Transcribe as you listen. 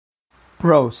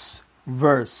Prose,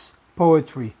 verse,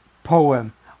 poetry,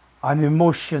 poem, an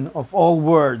emotion of all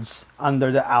words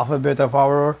under the alphabet of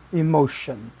our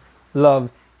emotion.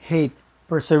 Love, hate,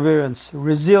 perseverance,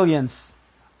 resilience.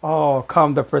 Oh,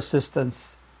 come the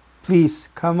persistence. Please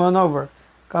come on over.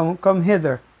 Come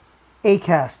hither.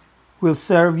 Acast will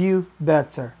serve you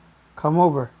better. Come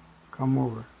over. Come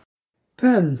over.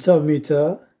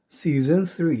 Pentahmetah, Season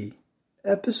 3,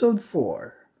 Episode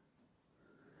 4.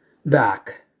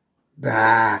 Back,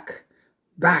 back,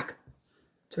 back.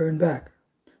 Turn back.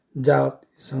 Doubt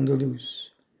is on the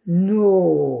loose.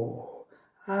 No,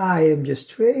 I am just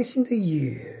tracing the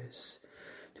years.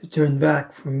 To turn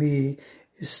back for me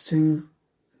is to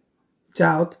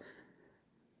doubt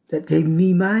that gave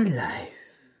me my life.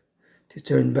 To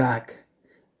turn back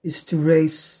is to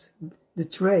race the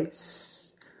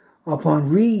trace upon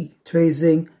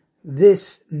retracing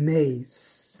this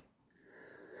maze.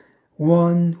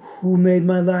 One who made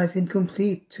my life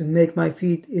incomplete to make my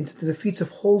feet into the feats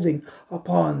of holding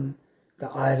upon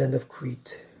the island of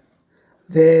Crete.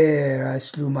 There I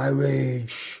slew my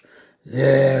rage.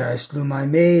 There I slew my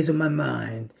maze of my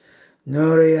mind.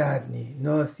 No Ariadne,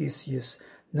 no Theseus,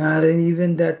 not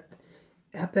even that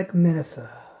epic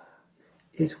Pentahmetah.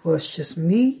 It was just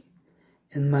me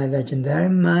and my legendary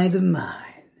mind of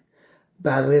mine.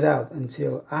 Battle it out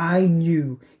until I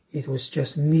knew it was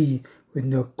just me with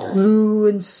no clue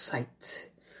in sight,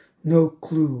 no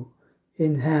clue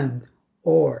in hand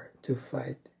or to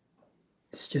fight.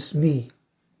 It's just me,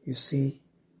 you see,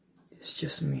 it's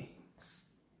just me.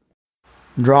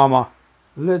 Drama,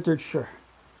 literature,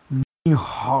 beating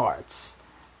hearts,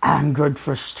 angered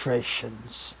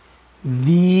frustrations.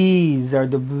 These are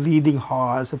the bleeding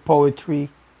hearts of poetry,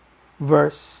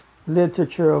 verse,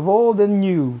 literature of old and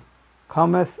new.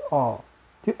 Cometh all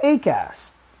to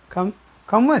Acast. Come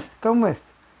with.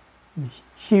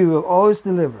 She will always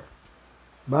deliver.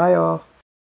 Bye all.